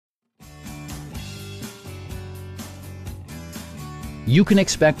You can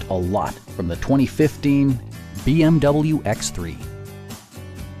expect a lot from the 2015 BMW X3.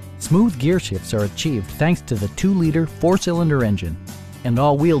 Smooth gear shifts are achieved thanks to the 2-liter 4-cylinder engine, and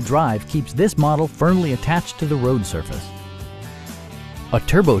all-wheel drive keeps this model firmly attached to the road surface. A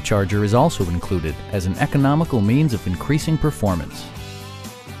turbocharger is also included as an economical means of increasing performance.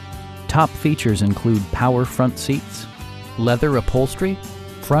 Top features include power front seats, leather upholstery,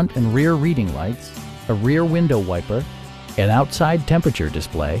 front and rear reading lights, a rear window wiper, an outside temperature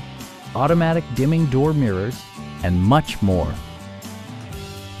display, automatic dimming door mirrors, and much more.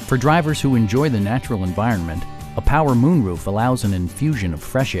 For drivers who enjoy the natural environment, a power moonroof allows an infusion of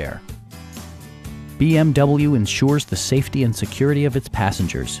fresh air. BMW ensures the safety and security of its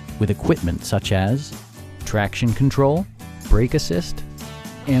passengers with equipment such as traction control, brake assist,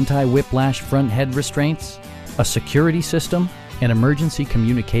 anti-whiplash front head restraints, a security system, an emergency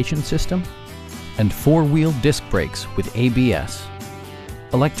communication system, and 4-wheel disc brakes with ABS.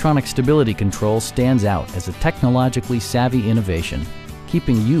 Electronic stability control stands out as a technologically savvy innovation,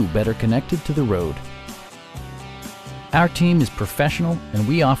 keeping you better connected to the road. Our team is professional and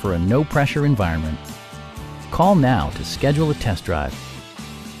we offer a no-pressure environment. Call now to schedule a test drive.